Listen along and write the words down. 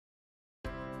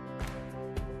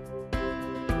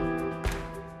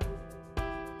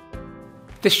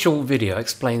This short video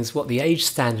explains what the age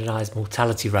standardized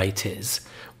mortality rate is,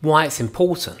 why it's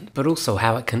important, but also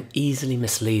how it can easily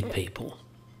mislead people.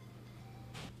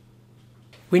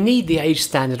 We need the age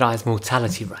standardized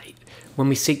mortality rate when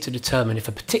we seek to determine if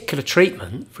a particular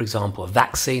treatment, for example a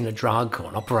vaccine, a drug or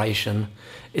an operation,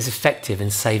 is effective in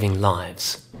saving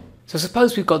lives. So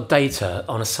suppose we've got data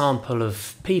on a sample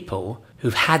of people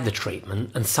who've had the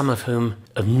treatment and some of whom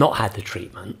have not had the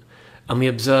treatment, and we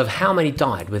observe how many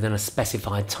died within a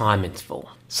specified time interval.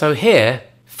 So here,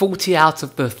 40 out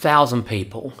of the 1,000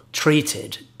 people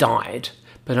treated died,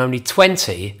 but only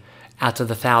 20 out of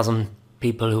the 1,000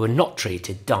 people who were not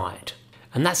treated died.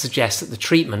 And that suggests that the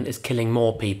treatment is killing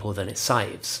more people than it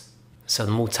saves. So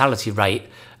the mortality rate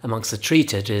amongst the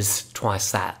treated is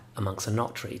twice that amongst the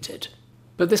not treated.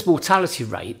 But this mortality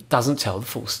rate doesn't tell the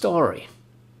full story.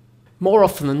 More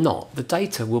often than not, the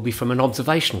data will be from an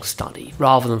observational study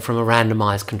rather than from a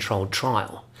randomised controlled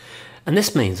trial. And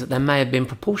this means that there may have been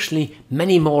proportionally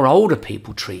many more older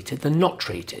people treated than not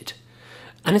treated.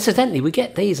 And incidentally, we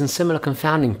get these and similar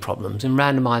confounding problems in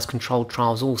randomised controlled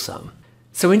trials also.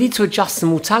 So we need to adjust the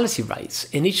mortality rates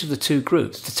in each of the two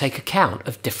groups to take account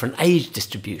of different age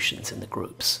distributions in the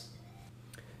groups.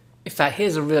 In fact,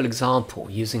 here's a real example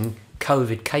using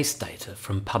COVID case data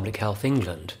from Public Health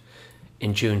England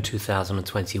in June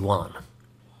 2021.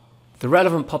 The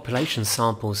relevant population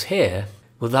samples here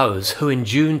were those who in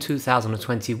June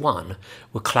 2021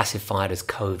 were classified as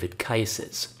COVID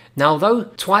cases. Now, although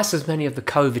twice as many of the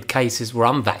COVID cases were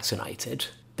unvaccinated,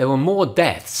 there were more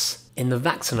deaths in the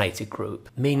vaccinated group,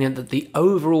 meaning that the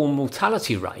overall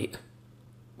mortality rate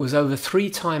was over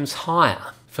 3 times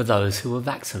higher for those who were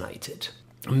vaccinated.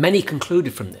 Many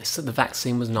concluded from this that the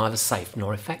vaccine was neither safe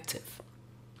nor effective.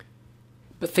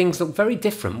 But things look very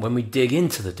different when we dig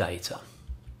into the data.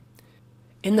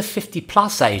 In the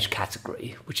 50+ age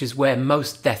category, which is where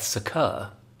most deaths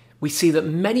occur, we see that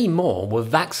many more were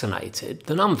vaccinated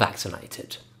than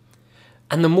unvaccinated.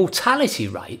 And the mortality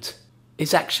rate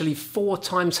is actually 4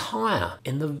 times higher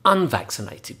in the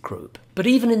unvaccinated group. But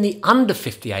even in the under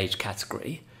 50 age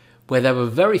category, where there were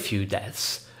very few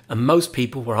deaths and most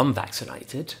people were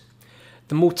unvaccinated,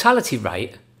 the mortality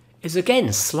rate is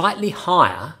again slightly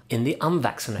higher in the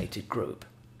unvaccinated group.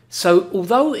 So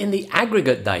although in the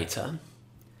aggregate data,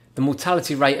 the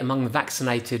mortality rate among the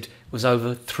vaccinated was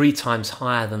over 3 times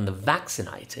higher than the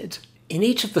vaccinated, in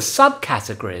each of the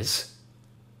subcategories,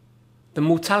 the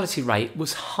mortality rate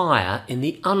was higher in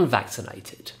the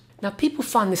unvaccinated. Now people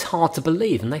find this hard to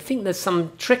believe and they think there's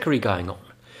some trickery going on,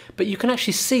 but you can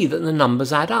actually see that the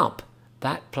numbers add up.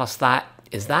 That plus that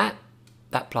is that,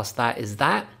 that plus that is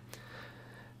that,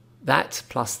 that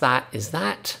plus that is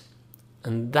that,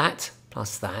 and that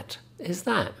plus that is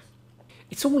that.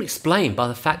 It's all explained by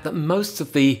the fact that most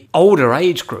of the older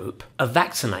age group are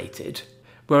vaccinated,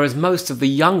 whereas most of the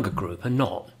younger group are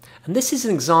not. And this is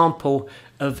an example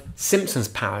of Simpson's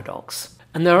paradox.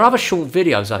 And there are other short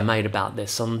videos I've made about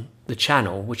this on the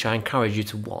channel, which I encourage you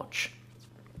to watch.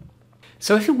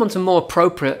 So if you want a more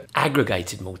appropriate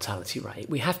aggregated mortality rate,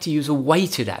 we have to use a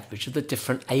weighted average of the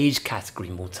different age category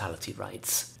mortality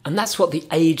rates. And that's what the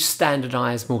age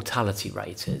standardized mortality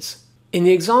rate is. In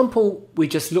the example we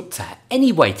just looked at,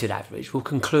 any weighted average will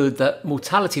conclude that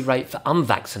mortality rate for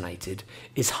unvaccinated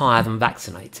is higher than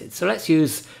vaccinated. So let's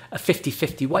use a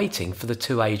 50-50 weighting for the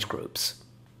two age groups.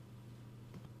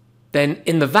 Then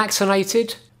in the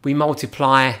vaccinated, we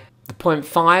multiply the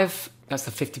 0.5, that's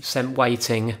the 50%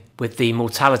 weighting, with the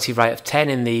mortality rate of 10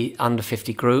 in the under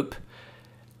 50 group,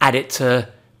 add it to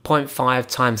 0.5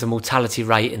 times the mortality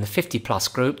rate in the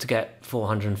 50+ group to get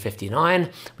 459.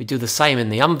 We do the same in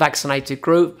the unvaccinated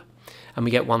group and we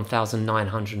get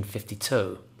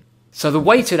 1,952. So the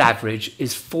weighted average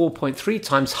is 4.3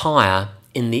 times higher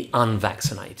in the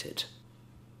unvaccinated.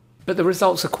 But the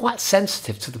results are quite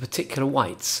sensitive to the particular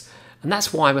weights, and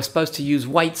that's why we're supposed to use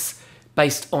weights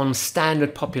based on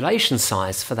standard population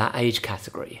size for that age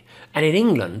category. And in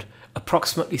England,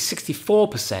 approximately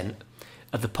 64%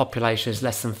 of the population is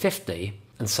less than 50,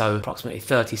 and so approximately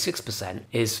 36%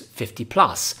 is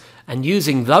 50+. And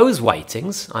using those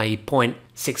weightings, i.e.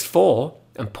 0.64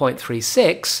 and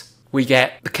 0.36, we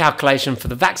get the calculation for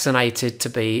the vaccinated to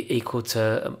be equal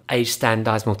to age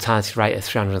standardized mortality rate of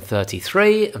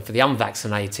 333, and for the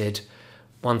unvaccinated,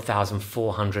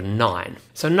 1,409.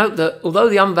 So note that although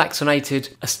the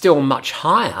unvaccinated are still much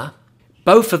higher,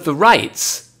 both of the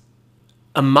rates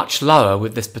are much lower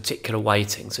with this particular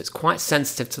weighting. So it's quite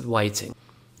sensitive to the weighting.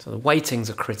 So the weightings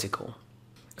are critical.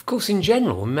 Of course, in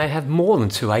general, we may have more than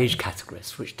 2 age categories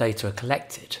for which data are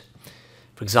collected.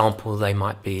 For example, they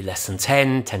might be less than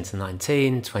 10, 10 to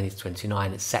 19, 20 to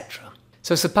 29, etc.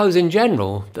 So suppose in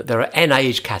general that there are n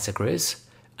age categories,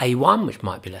 A1, which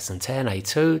might be less than 10,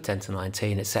 A2, 10 to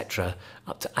 19, etc.,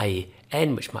 up to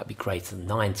AN, which might be greater than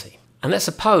 90. And let's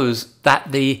suppose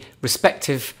that the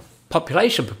respective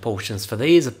population proportions for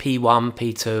these are P1,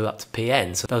 P2, up to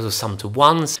Pn, so those are summed to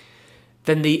 1s.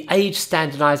 Then the age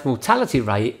standardized mortality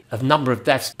rate of number of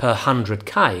deaths per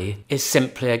 100k is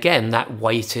simply, again, that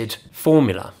weighted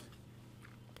formula,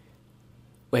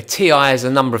 where Ti is the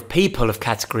number of people of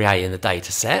category A in the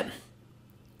data set,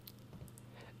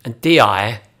 and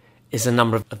Di is the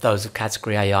number of those of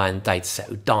category AI in the data set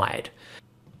who died.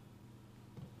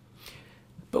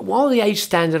 But while the age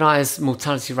standardized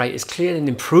mortality rate is clearly an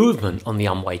improvement on the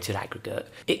unweighted aggregate,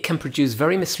 it can produce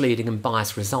very misleading and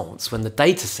biased results when the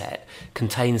data set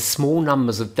contains small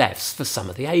numbers of deaths for some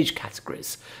of the age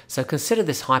categories. So consider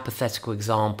this hypothetical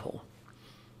example.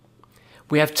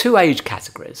 We have two age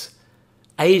categories,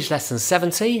 age less than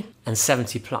 70 and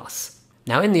 70 plus.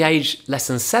 Now in the age less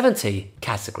than 70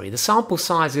 category, the sample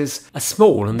sizes are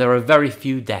small and there are very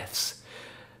few deaths.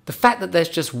 The fact that there's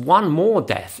just one more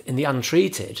death in the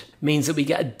untreated means that we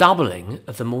get a doubling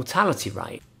of the mortality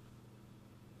rate.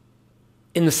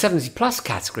 In the 70 plus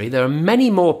category, there are many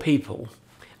more people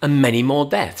and many more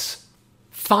deaths.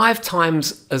 5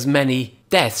 times as many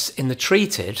deaths in the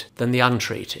treated than the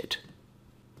untreated.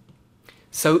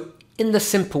 So in the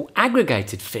simple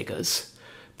aggregated figures,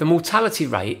 the mortality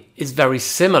rate is very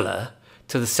similar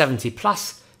to the 70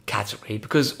 plus category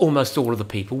because almost all of the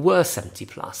people were 70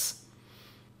 plus.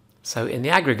 So in the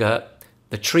aggregate,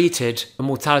 the treated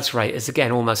mortality rate is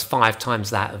again almost 5 times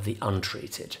that of the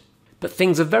untreated. But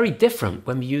things are very different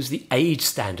when we use the age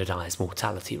standardized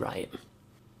mortality rate.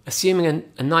 Assuming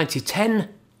a 90-10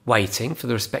 weighting for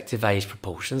the respective age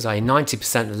proportions, i.e.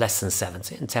 90% are less than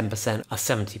 70 and 10% are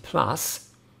 70 plus,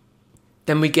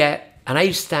 then we get an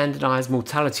age standardized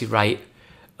mortality rate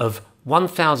of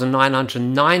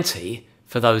 1,990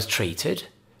 for those treated,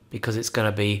 because it's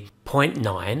going to be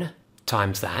 0.9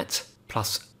 times that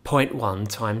plus 0.1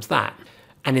 times that.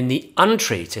 And in the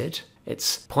untreated,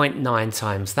 it's 0.9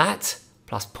 times that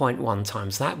plus 0.1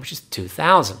 times that, which is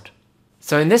 2,000.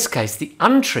 So in this case, the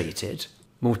untreated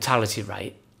mortality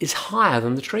rate is higher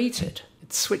than the treated.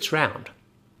 It's switched round.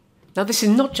 Now this is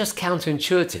not just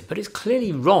counterintuitive, but it's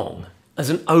clearly wrong as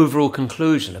an overall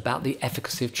conclusion about the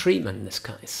efficacy of treatment in this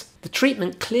case. The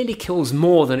treatment clearly kills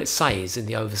more than it says in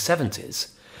the over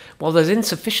 70s, while there's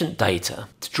insufficient data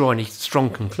to draw any strong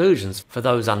conclusions for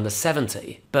those under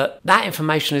 70, but that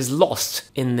information is lost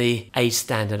in the age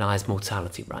standardized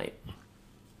mortality rate.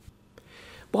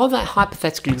 While that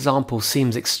hypothetical example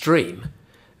seems extreme,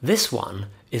 this one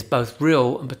is both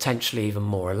real and potentially even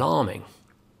more alarming.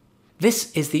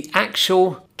 This is the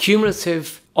actual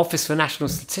cumulative Office for National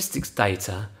Statistics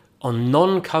data on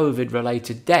non-COVID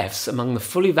related deaths among the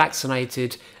fully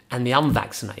vaccinated and the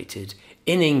unvaccinated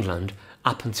in England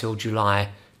up until July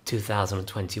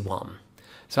 2021.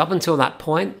 So up until that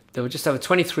point, there were just over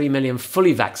 23 million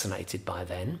fully vaccinated by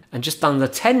then, and just under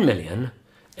 10 million,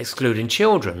 excluding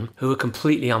children, who were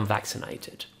completely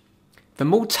unvaccinated. The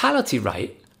mortality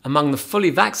rate among the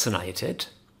fully vaccinated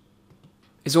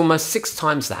is almost 6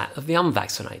 times that of the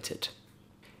unvaccinated.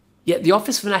 Yet the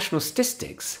Office for National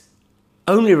Statistics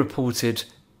only reported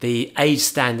the age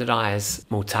standardized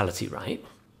mortality rate,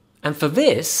 and for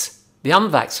this, the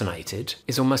unvaccinated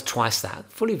is almost twice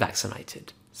that, fully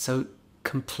vaccinated. So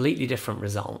completely different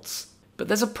results. But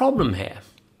there's a problem here.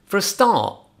 For a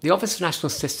start, the Office for National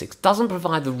Statistics doesn't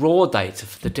provide the raw data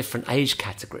for the different age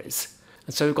categories.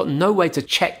 And so we've got no way to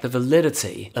check the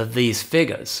validity of these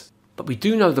figures. But we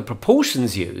do know the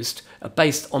proportions used are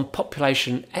based on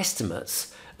population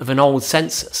estimates of an old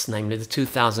census, namely the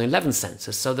 2011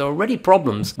 census. So there are already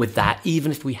problems with that,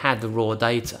 even if we had the raw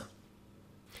data.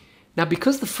 Now,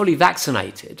 because the fully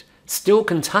vaccinated still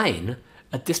contain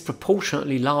a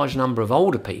disproportionately large number of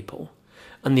older people,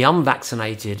 and the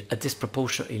unvaccinated a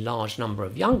disproportionately large number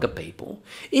of younger people,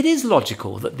 it is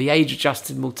logical that the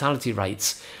age-adjusted mortality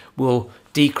rates will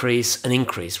decrease and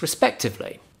increase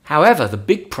respectively. However, the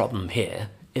big problem here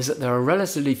is that there are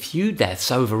relatively few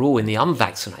deaths overall in the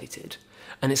unvaccinated,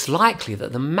 and it's likely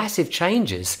that the massive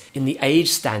changes in the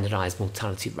age-standardized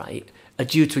mortality rate are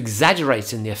due to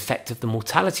exaggerating the effect of the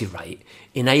mortality rate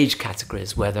in age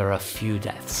categories where there are few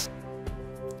deaths.